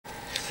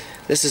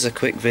This is a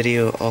quick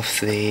video of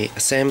the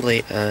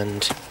assembly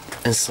and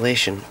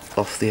installation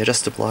of the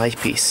adjustable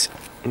eyepiece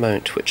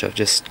mount which I've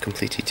just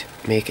completed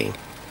making.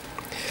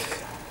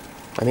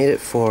 I made it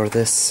for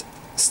this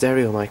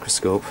stereo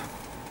microscope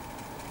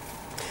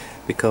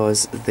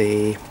because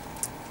the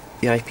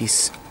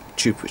eyepiece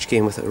tube which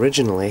came with it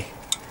originally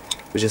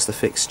was just a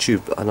fixed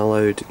tube and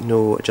allowed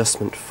no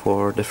adjustment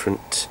for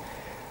different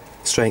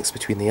strengths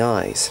between the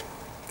eyes,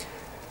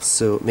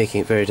 so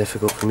making it very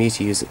difficult for me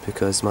to use it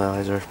because my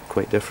eyes are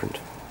quite different.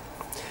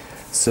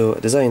 So I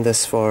designed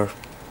this for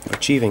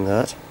achieving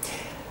that,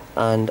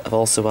 and I've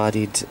also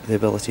added the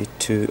ability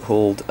to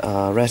hold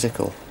a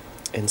reticle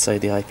inside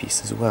the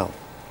eyepiece as well.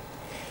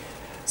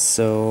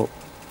 So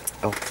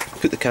I'll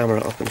put the camera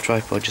up on the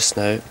tripod just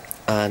now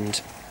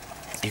and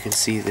you can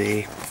see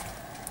the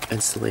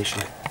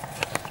installation.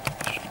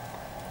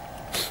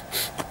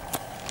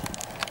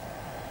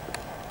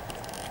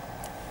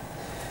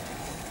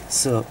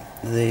 So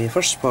the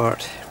first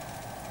part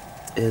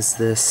is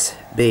this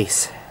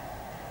base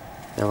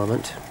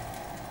element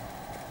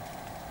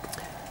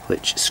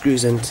which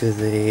screws into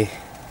the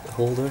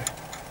holder.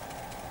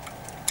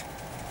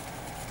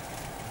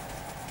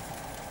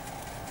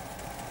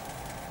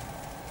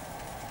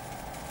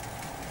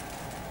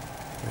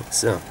 Like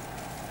so.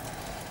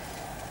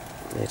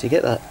 Now to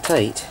get that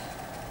tight,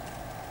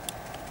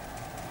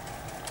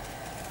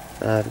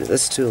 I've got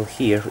this tool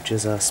here which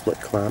is a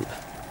split clamp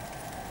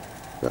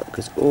that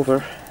goes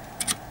over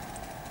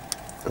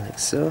like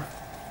so,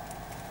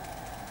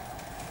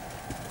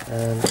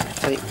 and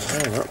tighten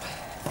that up.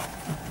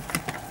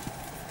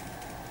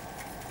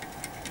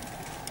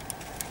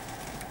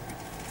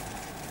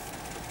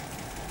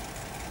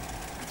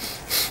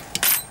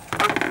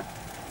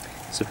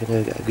 So we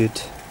now get a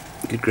good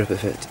grip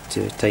of it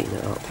to tighten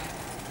it up.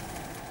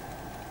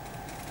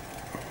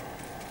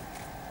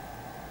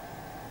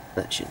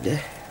 That should do.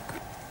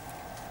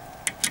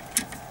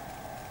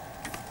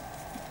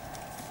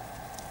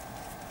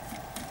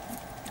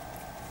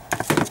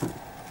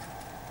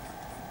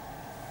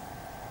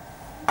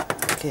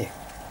 Okay,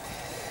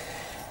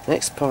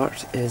 next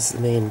part is the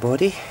main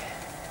body.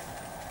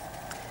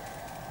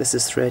 This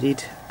is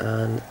threaded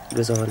and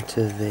goes on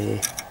to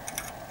the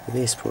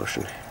base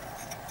portion.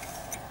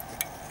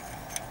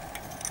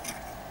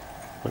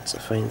 Once I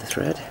find the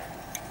thread,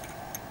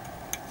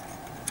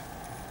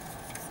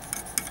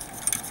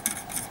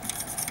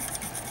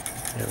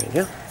 there we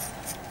go.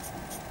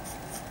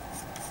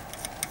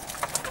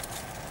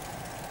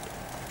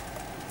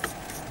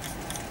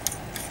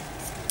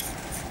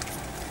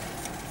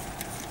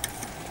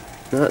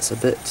 Now that's a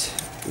bit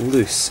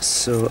loose,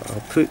 so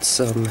I'll put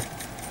some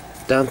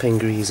damping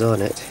grease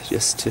on it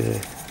just to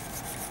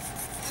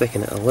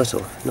thicken it a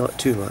little, not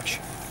too much.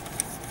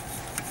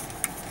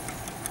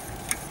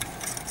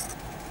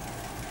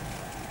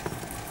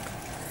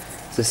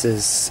 This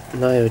is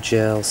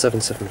Gel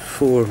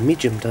 774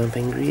 medium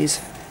damping grease,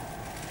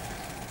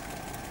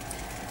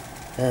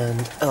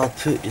 and I'll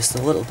put just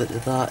a little bit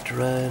of that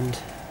around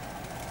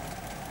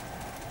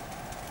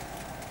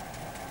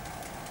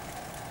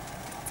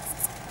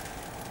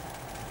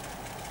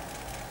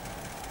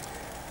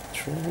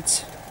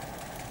threads.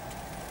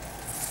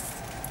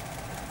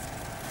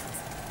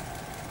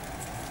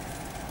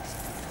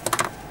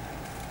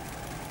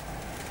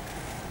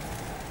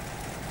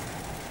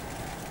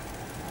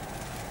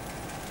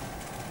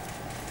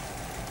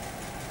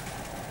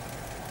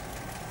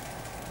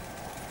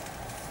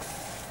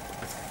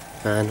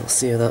 And we'll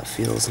see how that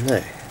feels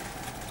now.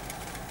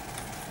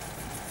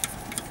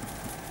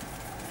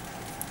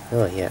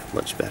 Oh yeah,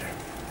 much better.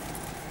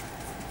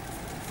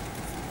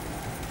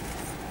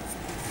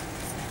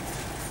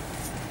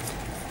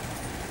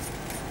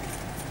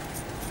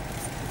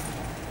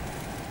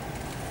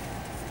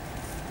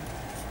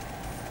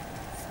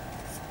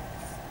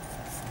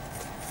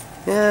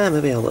 Yeah,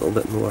 maybe a little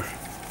bit more.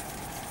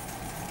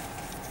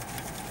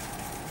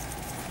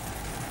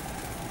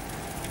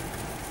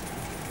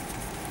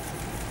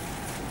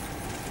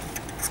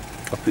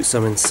 I'll put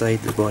some inside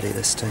the body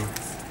this time.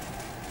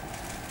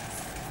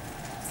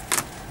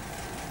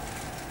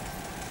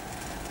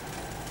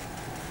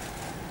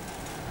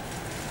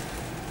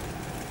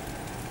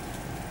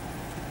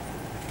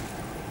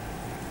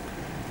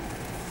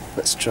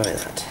 Let's try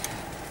that.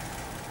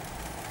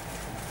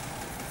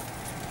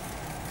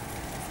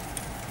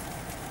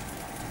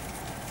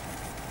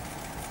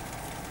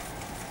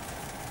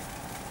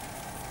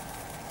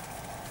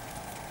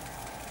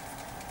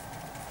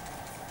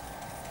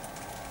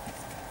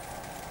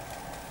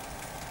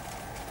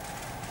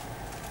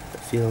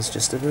 Feels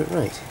just about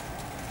right.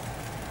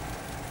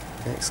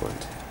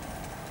 Excellent.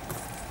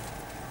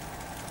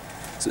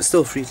 So it's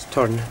still free to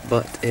turn,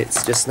 but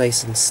it's just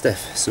nice and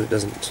stiff so it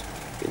doesn't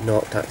get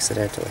knocked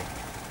accidentally.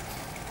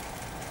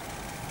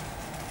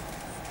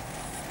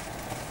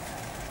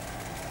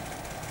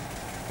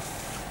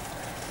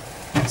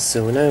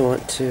 So we now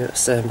want to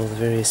assemble the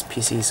various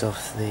pieces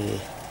of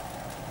the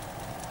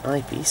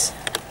eyepiece.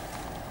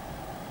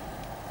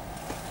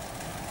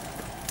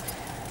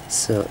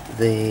 So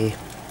the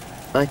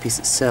eyepiece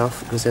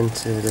itself goes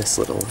into this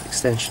little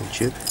extension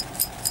tube.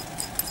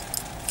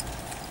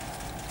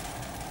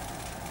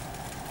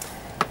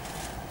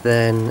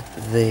 Then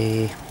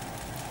the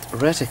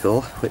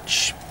reticle,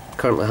 which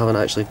currently haven't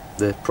actually,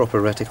 the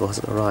proper reticle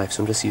hasn't arrived,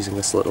 so I'm just using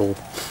this little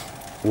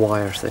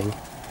wire thing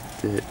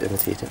to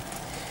imitate it,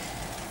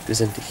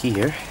 goes into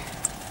here.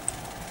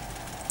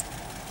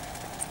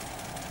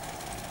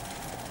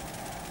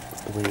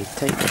 We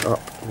tighten it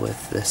up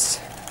with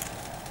this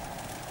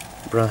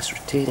brass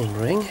retaining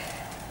ring.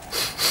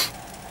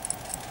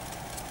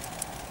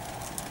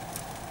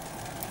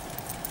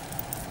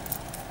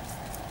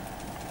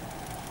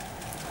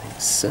 Like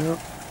so.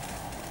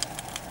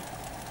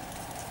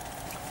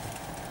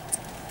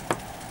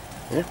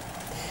 There.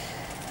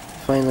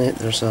 Finally,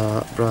 there's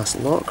a brass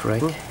lock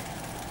ring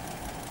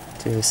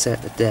to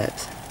set the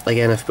depth.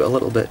 Again, I've put a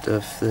little bit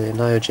of the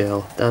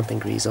Nio-Gel damping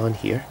grease on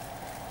here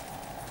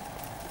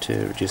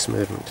to reduce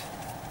movement.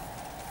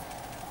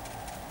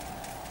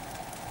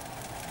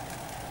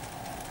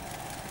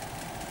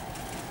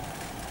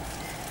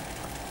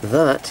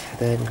 That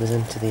then goes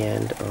into the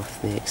end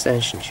of the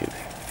extension tube.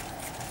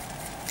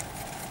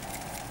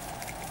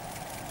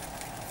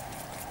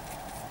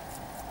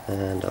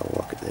 And I'll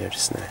lock it there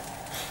just now.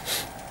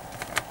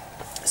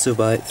 So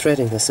by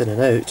threading this in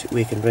and out,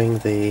 we can bring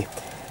the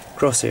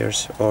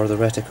crosshairs or the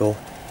reticle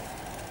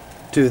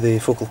to the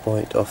focal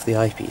point of the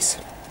eyepiece.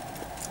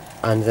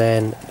 And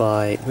then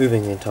by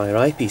moving the entire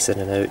eyepiece in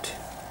and out,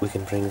 we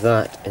can bring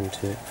that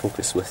into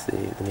focus with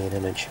the main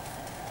image.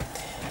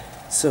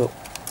 So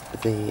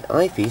the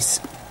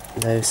eyepiece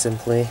now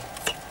simply, if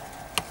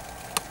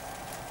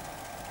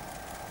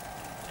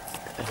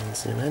I can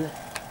zoom in,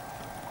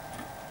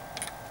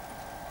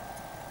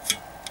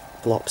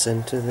 plops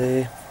into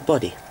the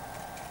body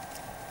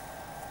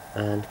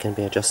and can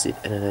be adjusted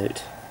in and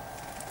out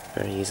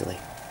very easily.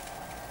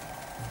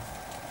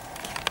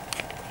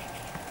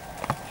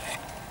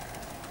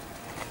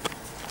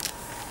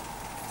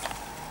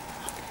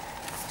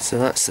 So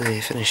that's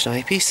the finished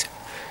eyepiece,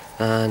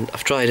 and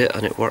I've tried it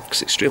and it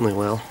works extremely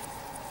well.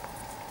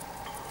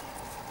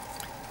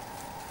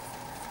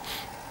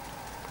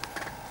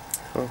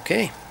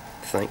 Okay,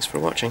 thanks for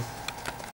watching.